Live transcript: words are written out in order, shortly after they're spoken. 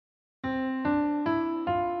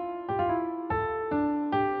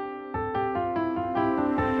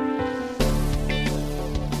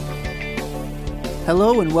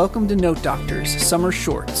Hello and welcome to Note Doctors Summer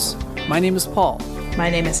Shorts. My name is Paul.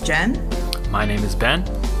 My name is Jenn. My name is Ben.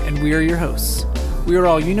 And we are your hosts. We are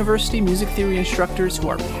all university music theory instructors who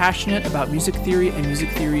are passionate about music theory and music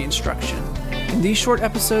theory instruction. In these short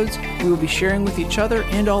episodes, we will be sharing with each other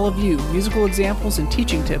and all of you musical examples and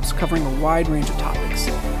teaching tips covering a wide range of topics.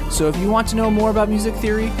 So if you want to know more about music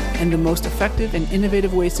theory and the most effective and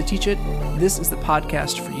innovative ways to teach it, this is the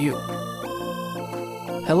podcast for you.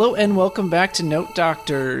 Hello and welcome back to Note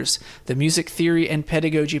Doctors, the music theory and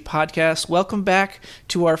pedagogy podcast. Welcome back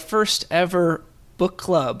to our first ever book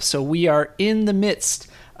club. So we are in the midst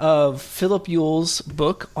of Philip Ewell's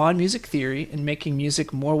book on music theory and making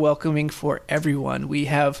music more welcoming for everyone. We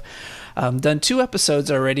have done 2 episodes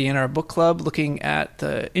already in our book club looking at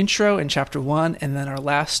the intro in chapter 1, and then our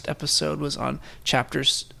last episode was on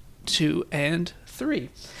chapters 2 and 3.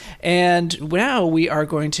 And now we are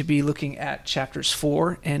going to be looking at chapters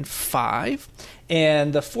 4 and 5.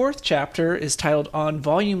 And the 4th chapter is titled On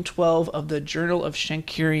Volume 12 of the Journal of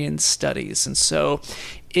Schenkerian Studies. And so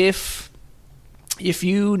if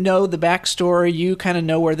you know the backstory, you kind of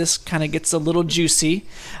know where this kind of gets a little juicy,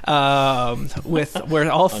 with where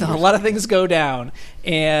a lot of things go down,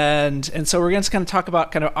 and so we're going to kind of talk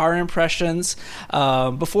about kind of our impressions.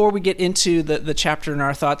 Before we get into the chapter and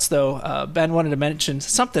our thoughts, though, Ben wanted to mention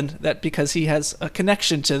something that because he has a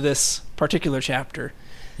connection to this particular chapter.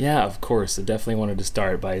 Yeah, of course. I definitely wanted to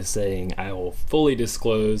start by saying I will fully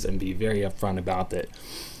disclose and be very upfront about that.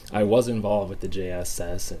 I was involved with the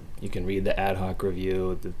JSS, and you can read the ad hoc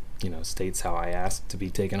review that states how I asked to be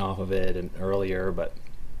taken off of it and earlier, but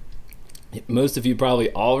most of you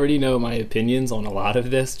probably already know my opinions on a lot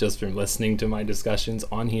of this just from listening to my discussions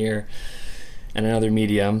on here and in other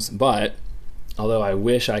mediums. But although I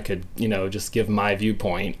wish I could, just give my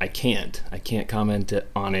viewpoint, I can't comment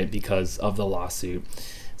on it because of the lawsuit.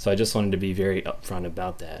 So I just wanted to be very upfront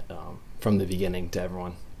about that from the beginning to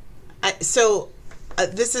everyone.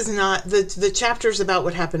 This is not the chapter's about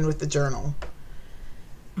what happened with the journal.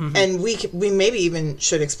 Mm-hmm. And we maybe even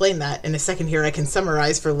should explain that in a second here. I can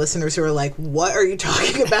summarize for listeners who are like, what are you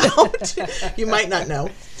talking about? You might not know.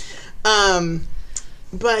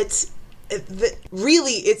 But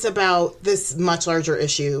really it's about this much larger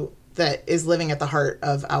issue that is living at the heart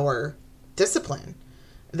of our discipline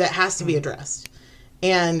that has to be addressed.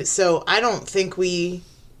 And so I don't think we,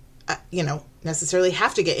 necessarily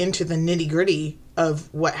have to get into the nitty-gritty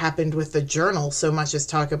of what happened with the journal so much as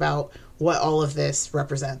talk about what all of this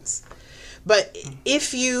represents. But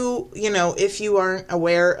if you aren't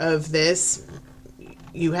aware of this,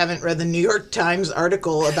 you haven't read the New York Times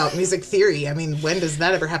article about music theory. I mean, when does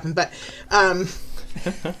that ever happen? But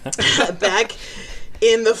back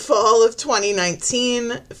in the fall of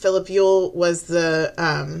 2019, Philip Ewell was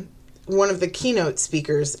the one of the keynote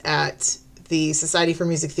speakers at the Society for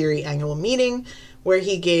Music Theory annual meeting, where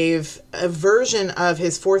he gave a version of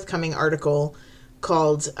his forthcoming article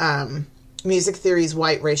called Music Theory's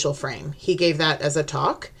White Racial Frame. He gave that as a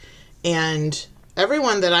talk, and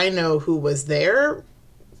everyone that I know who was there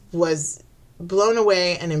was blown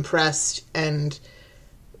away and impressed and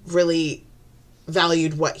really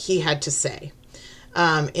valued what he had to say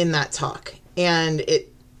in that talk. And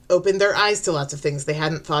it opened their eyes to lots of things they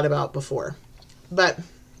hadn't thought about before. But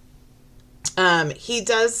he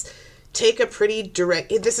does take a pretty direct,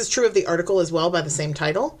 this is true of the article as well by the same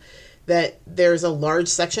title, that there's a large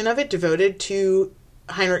section of it devoted to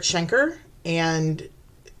Heinrich Schenker and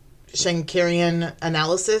Schenkerian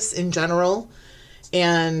analysis in general,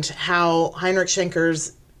 and how Heinrich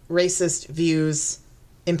Schenker's racist views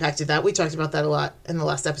impacted that. We talked about that a lot in the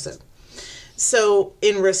last episode. So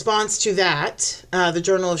in response to that, the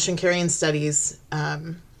Journal of Schenkerian Studies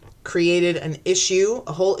created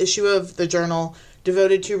a whole issue of the journal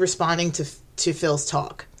devoted to responding to Phil's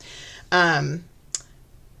talk. And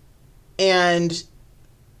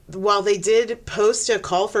while they did post a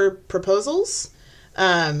call for proposals,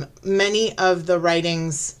 many of the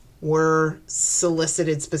writings were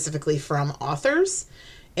solicited specifically from authors,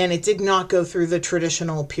 and it did not go through the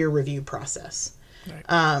traditional peer review process. Right.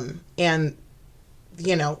 And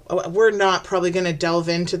we're not probably going to delve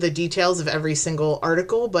into the details of every single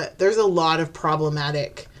article, but there's a lot of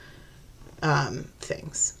problematic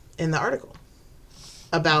things in the article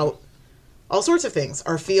about all sorts of things,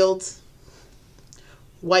 our field,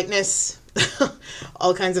 whiteness,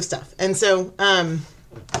 all kinds of stuff. And so,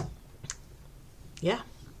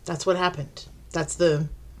 that's what happened. That's the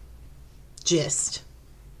gist.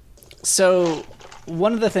 So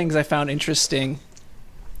one of the things I found interesting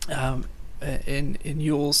in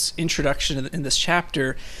Ewell's introduction in this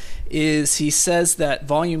chapter is he says that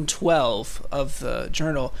volume 12 of the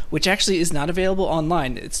journal, which actually is not available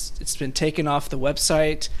online, it's been taken off the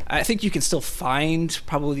website. I think you can still find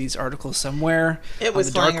probably these articles somewhere. It was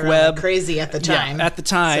on the flying dark around web. like crazy at the time. Yeah, at the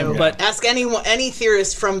time. So but ask any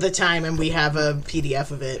theorist from the time, and we have a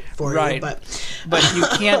PDF of it for you. But you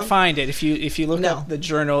can't find it. If you look No. up the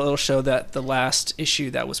journal, it'll show that the last issue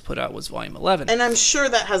that was put out was volume 11. And I'm sure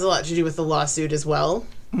that has a lot to do with the lawsuit as well.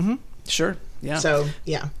 Mm-hmm. Sure. Yeah. So,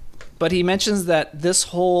 yeah. But he mentions that this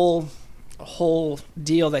whole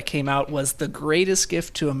deal that came out was the greatest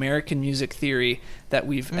gift to American music theory that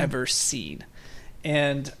we've ever seen.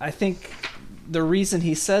 And I think the reason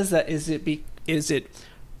he says that is it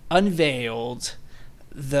unveiled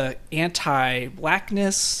the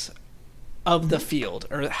anti-blackness of the field,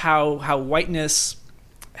 or how whiteness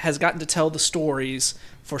has gotten to tell the stories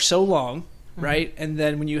for so long, right? And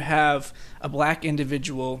then when you have a black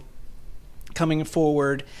individual coming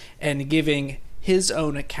forward and giving his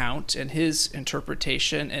own account and his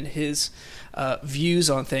interpretation and his views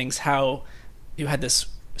on things, how you had this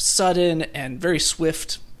sudden and very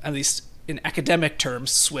swift, at least in academic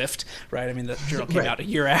terms, swift, right? I mean, the journal came out a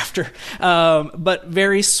year after, but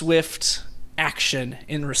very swift action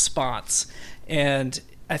in response. And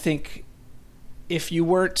I think if you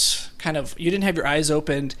weren't you didn't have your eyes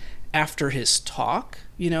opened after his talk,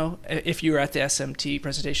 if you were at the SMT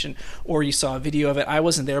presentation or you saw a video of it. I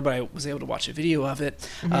wasn't there, but I was able to watch a video of it.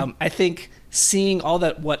 I think seeing all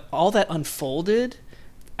that unfolded,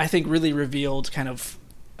 I think really revealed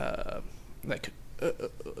the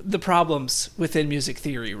problems within music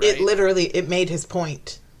theory, right? It made his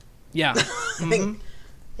point. Yeah. I think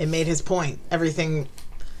it made his point. Everything,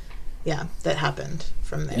 that happened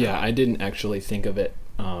from there. Yeah, I didn't actually think of it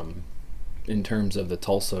in terms of the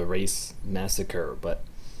Tulsa race massacre, but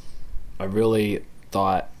I really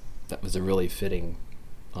thought that was a really fitting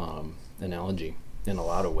analogy in a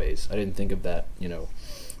lot of ways. I didn't think of that,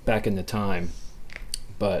 back in the time,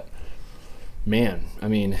 but man, I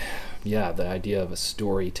mean, yeah, the idea of a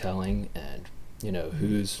storytelling and,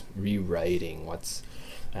 who's rewriting what's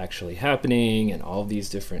actually happening and all these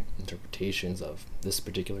different interpretations of this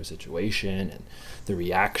particular situation and the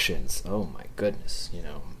reactions. Oh my goodness,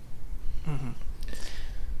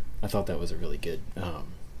 I thought that was a really good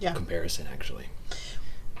comparison, actually.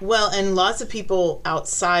 Well, and lots of people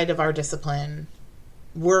outside of our discipline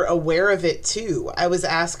were aware of it too. I was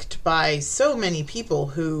asked by so many people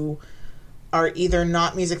who are either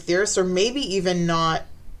not music theorists or maybe even not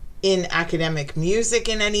in academic music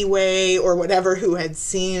in any way or whatever, who had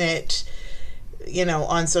seen it,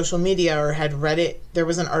 on social media or had read it. There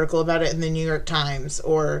was an article about it in the New York Times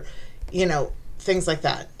or, things like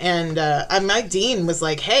that. And my dean was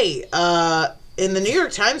like, hey, in the New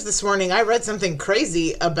York Times this morning, I read something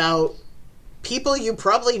crazy about people you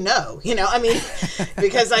probably know,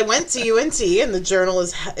 because I went to UNT and the journal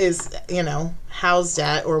is housed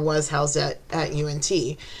at or was housed at UNT,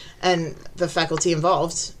 and the faculty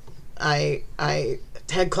involved, I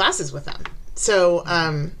had classes with them. So,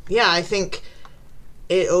 I think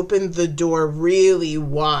it opened the door really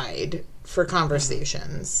wide for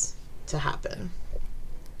conversations to happen.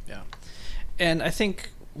 Yeah. And I think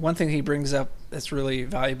one thing he brings up that's really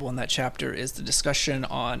valuable in that chapter is the discussion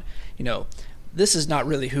on, this is not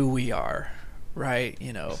really who we are, right?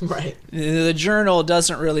 Right. The journal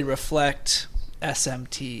doesn't really reflect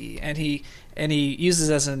SMT, and he uses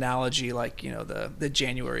as an analogy the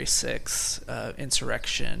January 6th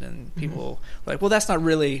insurrection, and people are like, well, that's not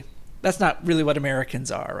really what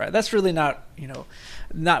Americans are, right? That's really not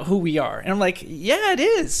not who we are. And I'm like, yeah, it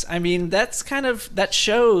is. I mean, that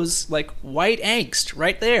shows white angst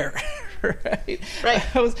right there. Right.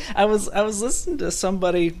 I was listening to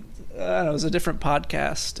somebody, I don't know, it was a different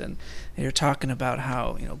podcast, and they were talking about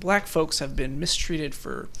how black folks have been mistreated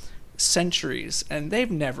for centuries and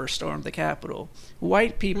they've never stormed the Capitol.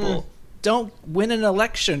 White people don't win an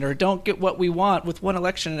election or don't get what we want with one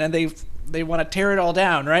election, and they want to tear it all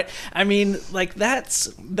down, right? I mean,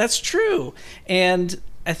 that's true. And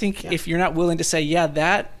I think if you're not willing to say,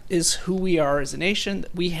 that is who we are as a nation,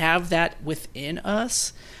 we have that within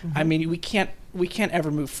us. I mean, we can't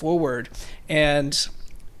ever move forward. And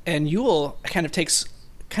Ewell takes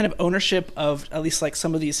ownership of at least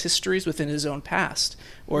some of these histories within his own past.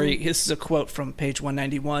 Or this is a quote from page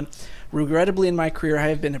 191. Regrettably, in my career, I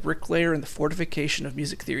have been a bricklayer in the fortification of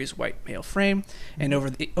music theory's white male frame, and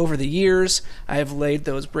over the years, I have laid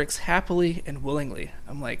those bricks happily and willingly.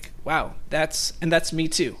 I'm like, wow, that's me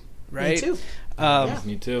too, right? Me too.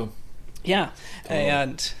 Me too. Yeah,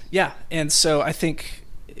 and so I think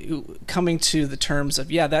coming to the terms of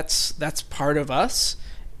that's part of us,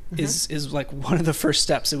 is like one of the first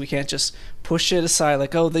steps, and we can't just push it aside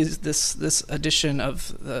like, oh, this edition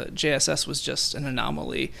of the JSS was just an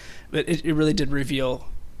anomaly. But it really did reveal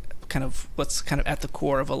kind of what's kind of at the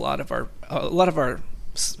core of a lot of our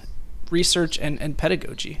research and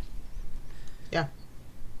pedagogy. Yeah.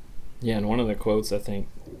 Yeah, and one of the quotes I think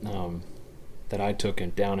that I took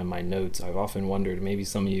down in my notes, I've often wondered, maybe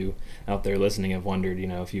some of you out there listening have wondered,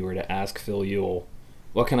 if you were to ask Phil Ewell,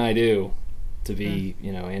 what can I do to be,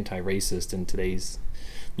 anti-racist in today's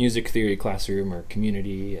music theory classroom or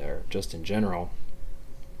community or just in general?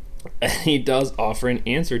 And he does offer an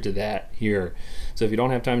answer to that here. So if you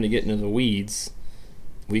don't have time to get into the weeds,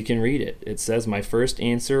 we can read it. It says, my first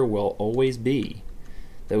answer will always be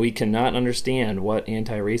that we cannot understand what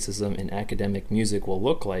anti-racism in academic music will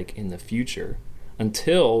look like in the future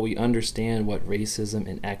until we understand what racism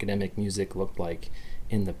in academic music looked like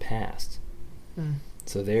in the past.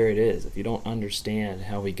 So there it is. If you don't understand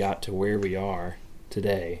how we got to where we are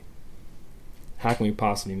today, how can we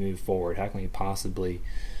possibly move forward? How can we possibly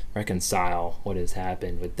reconcile what has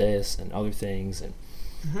happened with this and other things and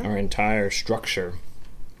our entire structure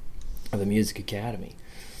of the Music Academy?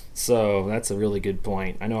 So that's a really good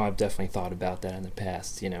point. I know I've definitely thought about that in the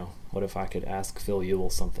past. What if I could ask Phil Ewell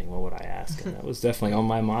something? What would I ask? And that was definitely on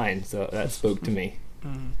my mind. So that spoke to me.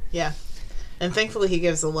 Yeah. And thankfully he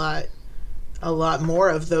gives a lot more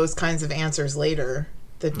of those kinds of answers later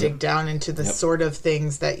that dig down into the sort of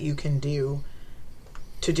things that you can do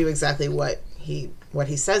to do exactly what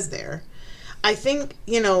he says there. I think,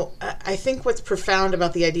 I think what's profound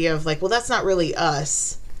about the idea of like, well, that's not really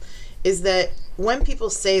us, is that when people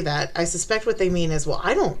say that, I suspect what they mean is, well,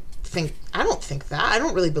 I don't think that. I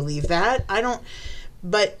don't really believe that.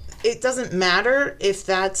 But it doesn't matter if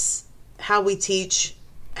that's how we teach,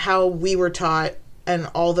 how we were taught, and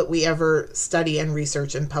all that we ever study and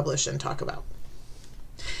research and publish and talk about.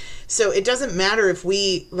 So it doesn't matter if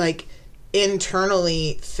we like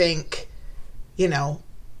internally think, no,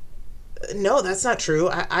 that's not true.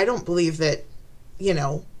 I don't believe that,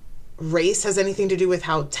 race has anything to do with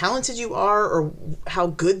how talented you are or how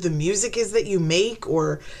good the music is that you make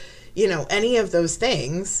or, any of those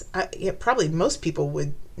things. Probably most people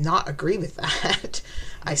would not agree with that.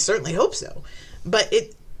 I certainly hope so. But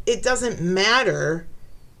it doesn't matter.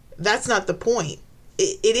 That's not the point.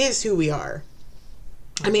 It is who we are.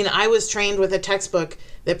 I mean, I was trained with a textbook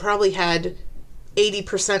that probably had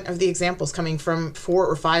 80% of the examples coming from 4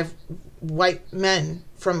 or 5 white men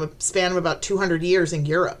from a span of about 200 years in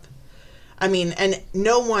Europe. I mean, and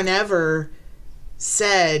no one ever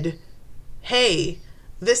said, hey,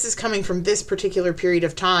 this is coming from this particular period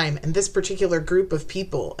of time and this particular group of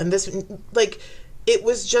people. And this, like, it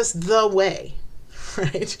was just the way,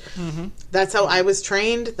 right? That's how I was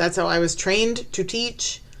trained. That's how I was trained to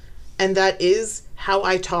teach. And that is how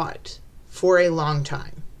I taught for a long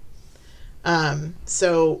time.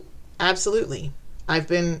 So absolutely, I've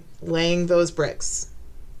been laying those bricks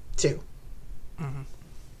too.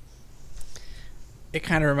 It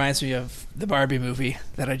kind of reminds me of the Barbie movie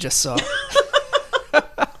that I just saw.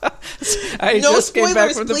 No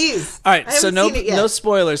spoilers, please. All right, so no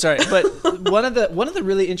spoilers. All right, but one of the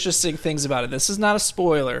really interesting things about it, this is not a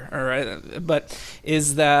spoiler, all right, but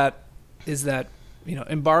is that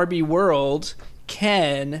in Barbie world,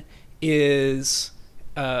 Ken is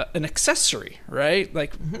an accessory, right?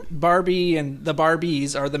 Like Barbie and the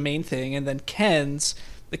Barbies are the main thing, and then Ken,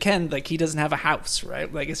 like, he doesn't have a house,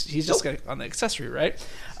 right? Like, he's just on the accessory, right?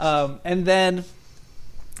 And then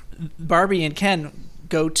Barbie and Ken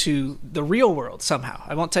go to the real world somehow.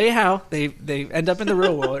 I won't tell you how. They end up in the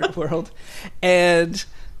real world, and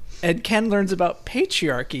Ken learns about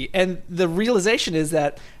patriarchy, and the realization is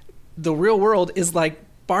that the real world is like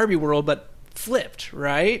Barbie world, but flipped,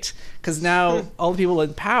 right? Because now all the people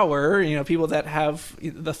in power, people that have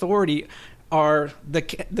the authority, are the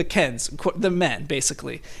Kens, the men,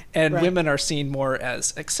 basically, and women are seen more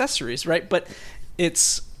as accessories, right? But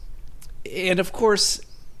and of course,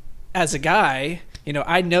 as a guy,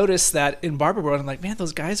 I noticed that in Barbie world, I'm like, man,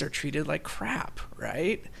 those guys are treated like crap,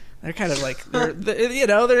 right? They're kind of like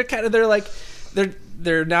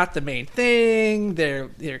they're not the main thing.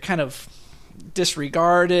 They're kind of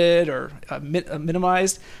disregarded or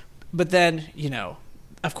minimized. But then,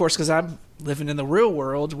 of course, because I'm living in the real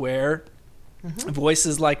world where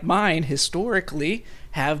voices like mine historically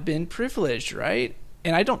have been privileged, right?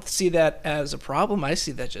 And I don't see that as a problem. I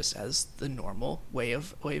see that just as the normal way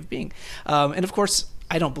of being. And of course,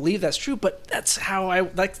 I don't believe that's true, but that's how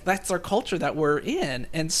that's our culture that we're in.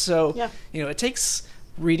 And so, it takes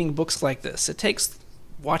reading books like this. It takes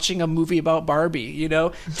watching a movie about Barbie,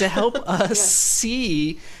 to help us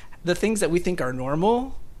see the things that we think are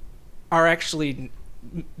normal are actually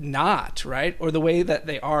not, right? Or the way that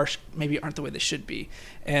they are maybe aren't the way they should be.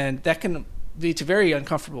 And that can lead to very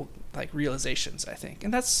uncomfortable realizations, I think.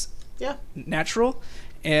 And that's natural.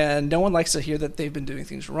 And no one likes to hear that they've been doing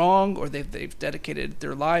things wrong, or they've dedicated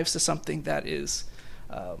their lives to something that is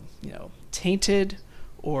tainted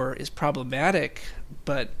or is problematic.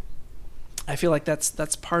 But I feel like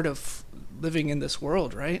that's part of living in this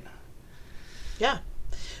world, right? Yeah.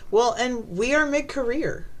 Well, and we are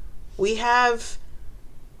mid-career. We have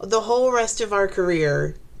the whole rest of our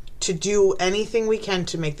career to do anything we can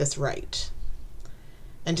to make this right.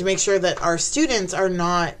 And to make sure that our students are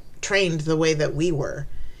not trained the way that we were.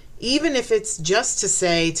 Even if it's just to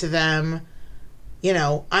say to them,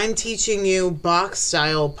 I'm teaching you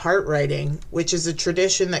Bach-style part writing, which is a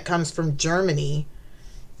tradition that comes from Germany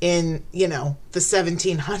in, the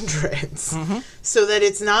 1700s. So that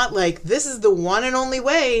it's not like, this is the one and only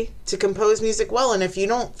way to compose music well, and if you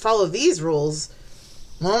don't follow these rules,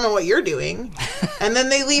 I don't know what you're doing. And then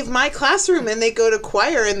they leave my classroom and they go to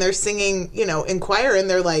choir and they're singing, in choir, and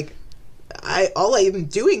they're like, all I'm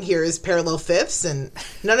doing here is parallel fifths, and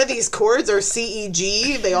none of these chords are C, E,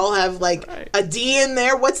 G. They all have a D in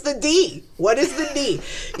there. What's the D? What is the D?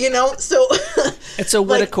 So it's a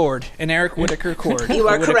Whittaker chord, an Eric Whittaker chord. You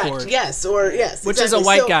are correct. Yes, yes. Which is a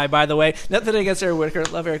white guy, by the way. Nothing against Eric Whittaker.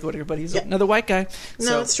 Love Eric Whittaker, but he's another white guy.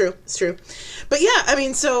 No, it's true. It's true. But yeah, I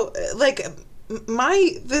mean, so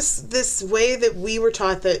this way that we were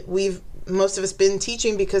taught, that most of us been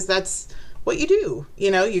teaching, because that's what you do.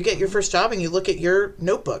 You get your first job and you look at your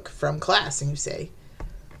notebook from class and you say,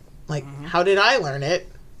 how did I learn it?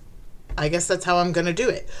 I guess that's how I'm going to do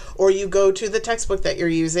it. Or you go to the textbook that you're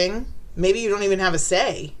using. Maybe you don't even have a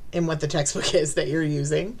say in what the textbook is that you're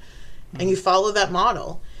using, and you follow that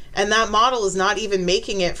model. And that model is not even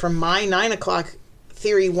making it from my 9 o'clock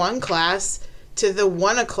Theory 1 class to the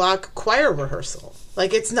 1 o'clock choir rehearsal.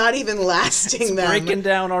 It's not even lasting them breaking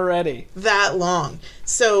down already that long.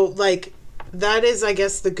 So that is, I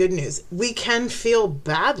guess, the good news. We can feel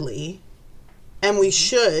badly, and we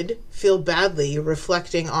should feel badly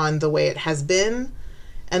reflecting on the way it has been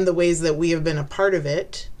and the ways that we have been a part of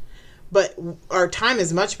it. But our time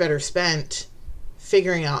is much better spent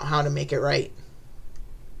figuring out how to make it right,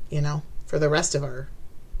 for the rest of our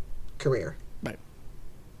career. Right.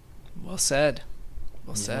 Well said.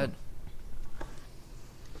 Well said.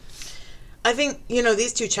 I think,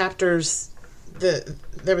 these two chapters,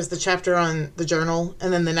 there was the chapter on the journal,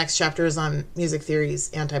 and then the next chapter is on music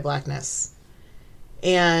theory's anti-blackness.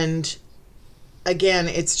 And again,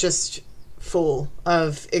 it's just full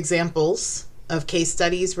of examples, of case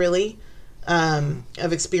studies, really,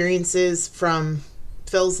 of experiences from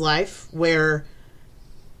Phil's life where,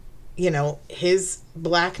 his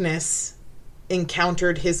blackness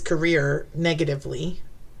encountered his career negatively.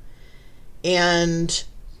 And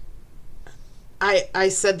I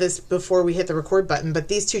said this before we hit the record button, but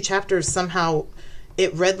these two chapters somehow,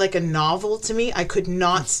 it read like a novel to me. I could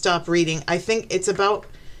not stop reading. I think it's about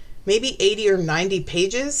maybe 80 or 90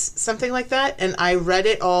 pages, something like that. And I read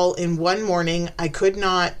it all in one morning. I could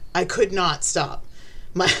not stop.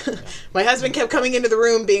 My husband kept coming into the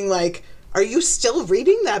room being like, "Are you still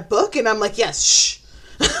reading that book?" And I'm like, "Yes, shh."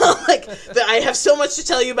 I have so much to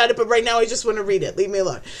tell you about it, but right now I just want to read it. Leave me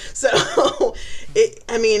alone. So,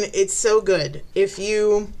 it's so good. If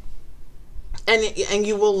you, and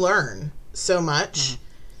you will learn so much. Mm-hmm.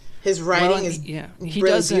 His writing is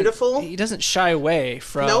really beautiful. He doesn't shy away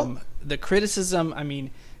from the criticism. I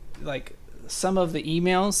mean, some of the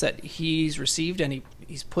emails that he's received and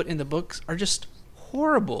he's put in the books are just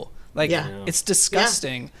horrible. It's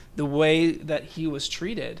disgusting the way that he was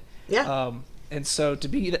treated. Yeah. And so to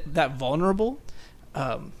be that vulnerable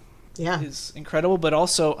is incredible, but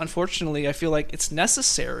also, unfortunately, I feel like it's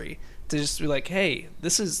necessary to just be like, hey,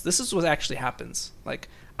 this is what actually happens.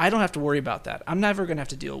 I don't have to worry about that. I'm never going to have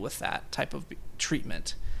to deal with that type of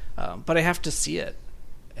treatment. But I have to see it,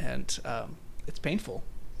 and it's painful.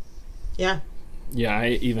 Yeah. Yeah,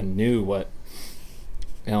 I even knew what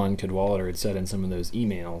Alan Cadwallader had said in some of those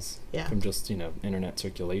emails from just, internet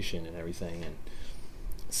circulation and everything. And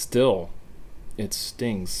still, it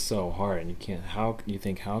stings so hard, and how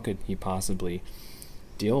could he possibly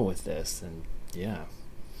deal with this? And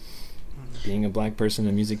being a black person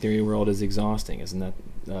in the music theory world is exhausting. Isn't that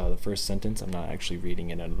the first sentence? I'm not actually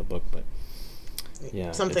reading it out of the book, but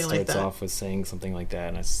something like that. It starts off with saying something like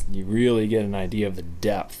that, and you really get an idea of the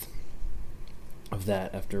depth of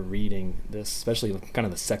that after reading this, especially kind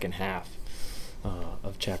of the second half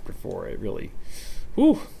of chapter 4. It really,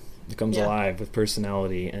 it comes alive with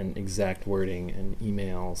personality and exact wording and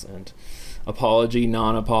emails and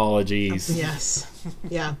non-apologies. Yes.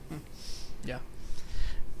 Yeah. Yeah.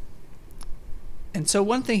 And so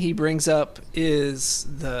one thing he brings up is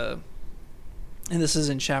and this is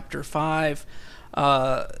in chapter 5,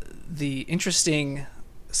 the interesting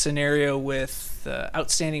scenario with the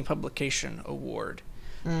Outstanding Publication Award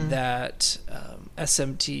that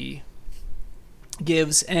SMT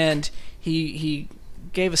gives. And he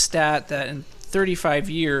gave a stat that in 35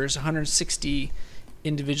 years, 160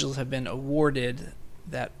 individuals have been awarded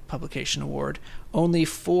that publication award. Only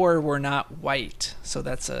 4 were not white, so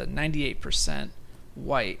that's a 98%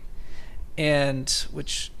 white, and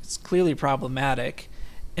which is clearly problematic.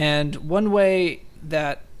 And one way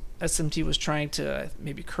that SMT was trying to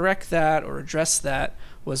maybe correct that or address that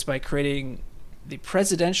was by creating the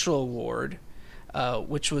Presidential Award,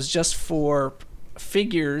 which was just for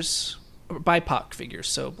figures, BIPOC figures,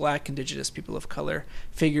 so Black, Indigenous, people of color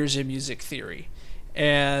figures in music theory.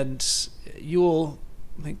 And Ewell,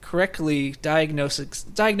 I think, correctly diagnoses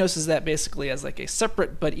that basically as like a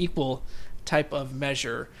separate but equal type of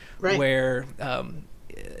measure, right, where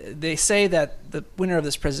they say that the winner of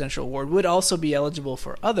this presidential award would also be eligible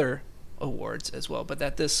for other awards as well, but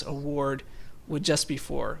that this award would just be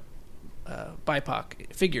for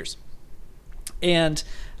BIPOC figures. And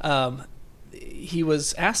he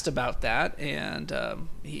was asked about that, and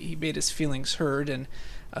he made his feelings heard, and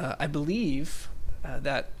I believe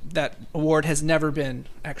that award has never been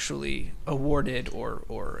actually awarded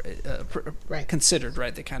or right, considered.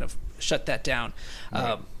 Right, they kind of shut that down,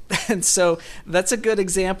 right. And so that's a good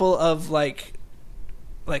example of like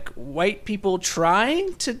white people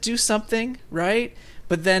trying to do something right,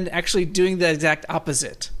 but then actually doing the exact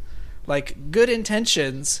opposite, like good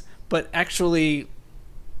intentions, but actually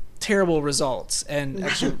terrible results, and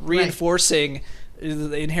actually reinforcing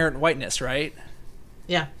the inherent whiteness. Right?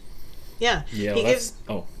 Yeah. Yeah. Yeah. He gives.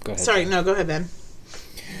 Oh, go ahead. Sorry, no, go ahead, Ben.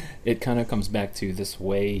 It kind of comes back to this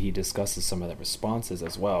way he discusses some of the responses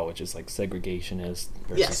as well, which is like segregationist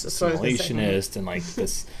versus assimilationist, and like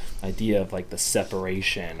this idea of like the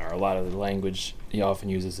separation, or a lot of the language he often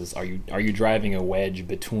uses is, are you driving a wedge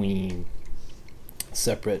between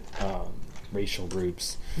separate racial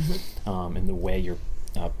groups, in the way your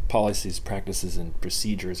policies, practices, and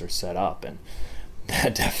procedures are set up. And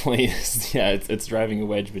that definitely is, it's driving a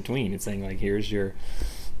wedge between. It's saying like, here's your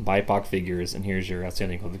BIPOC figures and here's your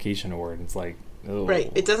Outstanding Publication Award. It's like, oh,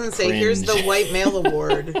 right. It doesn't say cringe. Here's the White Male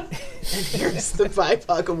Award and here's the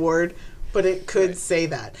BIPOC Award, but it could say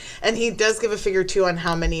that. And he does give a figure too on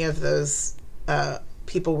how many of those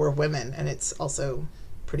people were women, and it's also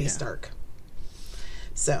pretty stark.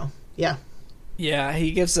 So yeah. Yeah,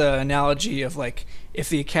 he gives an analogy of like, if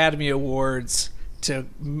the Academy Awards, to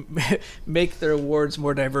make their awards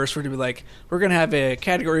more diverse, were to be like, we're going to have a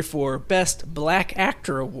category for Best Black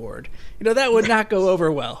Actor Award. That would not go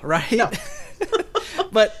over well, right? No.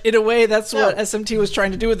 But in a way, that's what SMT was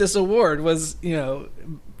trying to do with this award, was, doing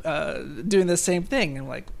the same thing. And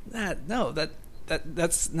like,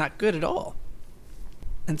 that's not good at all.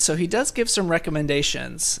 And so he does give some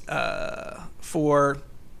recommendations for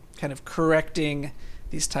kind of correcting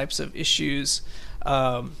these types of issues.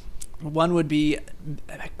 One would be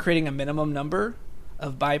creating a minimum number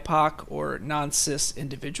of BIPOC or non-cis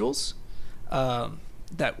individuals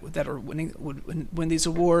that would win these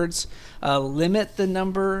awards. Limit the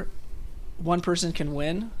number one person can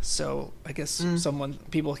win. So I guess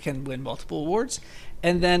people can win multiple awards,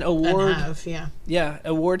 and then award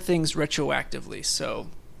award things retroactively.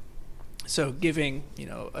 So giving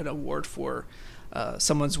an award for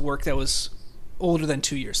someone's work that was older than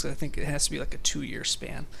 2 years. So I think it has to be like a 2-year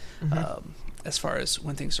span as far as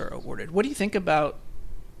when things are awarded. What do you think about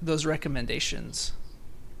those recommendations?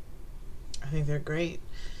 I think they're great.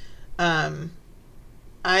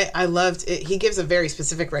 I loved it. He gives a very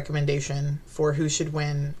specific recommendation for who should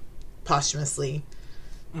win posthumously,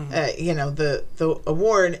 the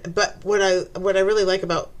award. But what I really like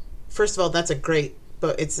about, first of all, that's a great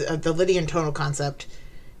book. It's the Lydian tonal concept.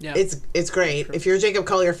 Yeah. It's great. Sure. If you're a Jacob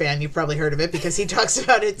Collier fan, you've probably heard of it because he talks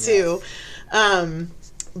about it too. Yes.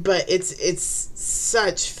 But it's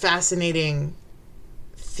such fascinating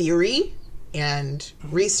theory and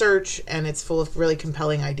research, and it's full of really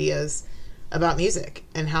compelling ideas about music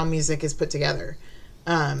and how music is put together.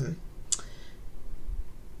 But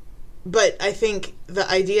I think the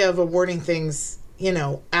idea of awarding things,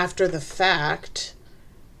 after the fact,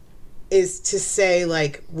 is to say,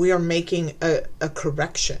 like, we are making a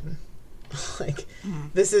correction. Like,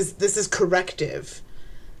 this is corrective.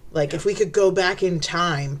 Like, if we could go back in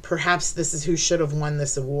time, perhaps this is who should have won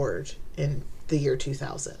this award in the year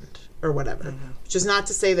 2000 or whatever. Which is not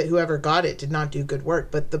to say that whoever got it did not do good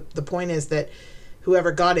work, but the point is that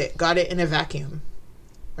whoever got it in a vacuum,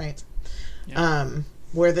 right?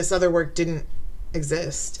 where this other work didn't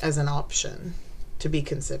exist as an option to be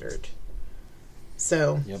considered.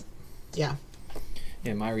 So, yeah.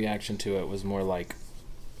 Yeah, my reaction to it was more like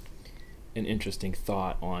an interesting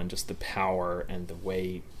thought on just the power and the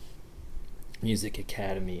way Music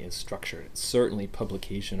Academy is structured. Certainly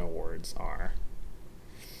publication awards are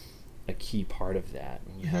a key part of that.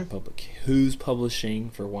 When you have who's publishing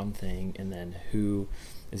for one thing, and then who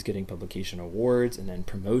is getting publication awards, and then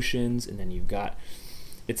promotions, and then you've got,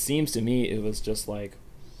 it seems to me it was just like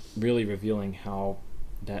really revealing how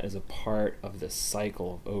that is a part of the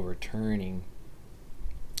cycle of overturning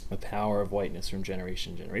the power of whiteness from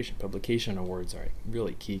generation to generation. Publication awards are a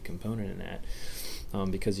really key component in that,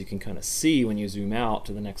 because you can kind of see when you zoom out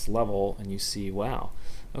to the next level and you see, wow,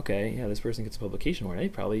 okay, yeah, this person gets a publication award. They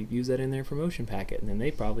probably use that in their promotion packet, and then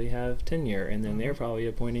they probably have tenure, and then they're probably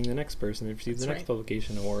appointing the next person that receives the next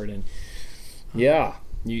publication award. And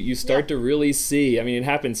you start to really see, I mean, it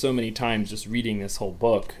happened so many times just reading this whole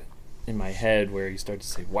book in my head, where you start to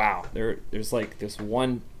say, wow, there's like this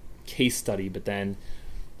one case study, but then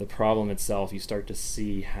the problem itself, you start to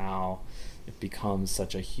see how it becomes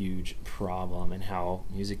such a huge problem, and how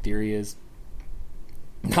music theory is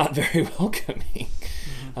not very welcoming.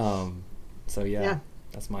 That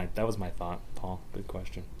was my thought, Paul. Good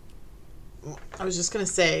question. I was just going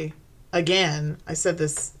to say, again, I said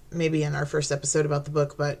this maybe in our first episode about the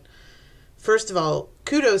book, but first of all,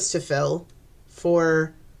 kudos to Phil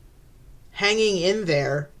for hanging in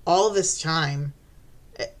there all this time.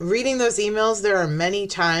 Reading those emails, there are many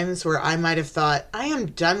times where I might have thought, I am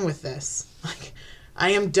done with this. Like,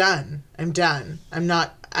 I am done. I'm done.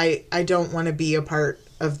 I don't want to be a part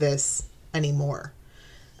of this anymore.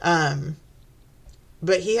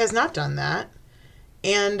 But he has not done that.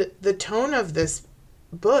 And the tone of this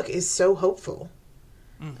book is so hopeful.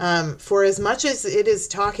 For as much as it is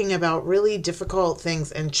talking about really difficult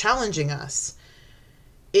things and challenging us,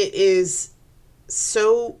 it is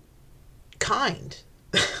so kind.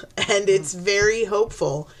 And it's very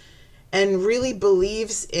hopeful, and really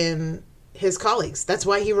believes in his colleagues. That's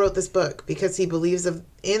why he wrote this book, because he believes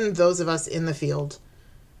in those of us in the field,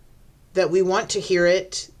 that we want to hear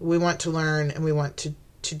it, we want to learn, and we want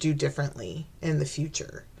to do differently in the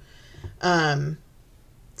future.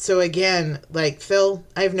 So again, like, Phil,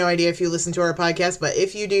 I have no idea if you listen to our podcast, but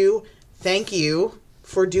if you do, thank you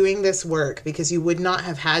for doing this work, because you would not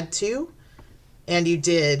have had to, and you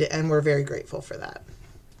did, and we're very grateful for that.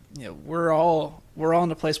 Yeah, we're all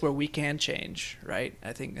in a place where we can change, right?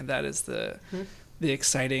 I think, and that is the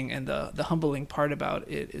exciting and the humbling part about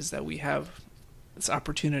it, is that we have this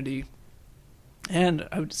opportunity and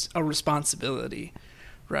a responsibility,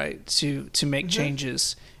 right, to make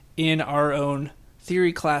changes in our own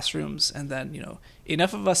theory classrooms. And then,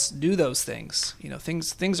 enough of us do those things.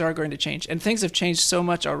 Things are going to change, and things have changed so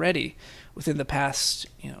much already within the past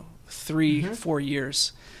 3-4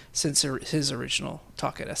 years since his original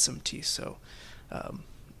talk at SMT. So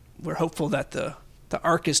we're hopeful that the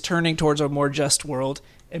arc is turning towards a more just world,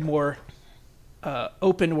 a more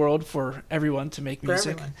open world for everyone to make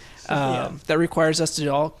music. That requires us to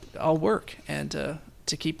all work and to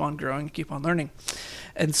keep on growing, keep on learning.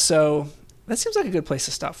 And so that seems like a good place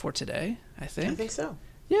to stop for today, I think. I think so.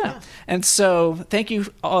 Yeah. And so thank you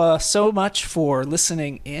so much for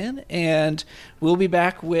listening in, and we'll be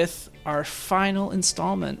back with our final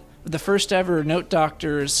installment, the first ever Note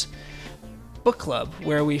Doctors book club,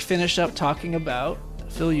 where we finish up talking about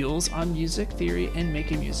Phil Ewell's On Music Theory and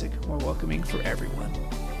Making Music More Welcoming for Everyone.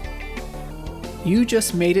 You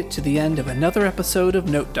just made it to the end of another episode of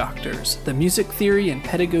Note Doctors, the music theory and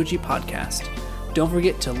pedagogy podcast. Don't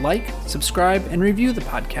forget to like, subscribe, and review the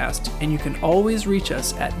podcast, and you can always reach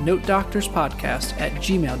us at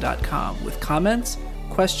notedoctorspodcast@gmail.com with comments,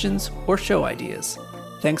 questions, or show ideas.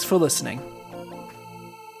 Thanks for listening.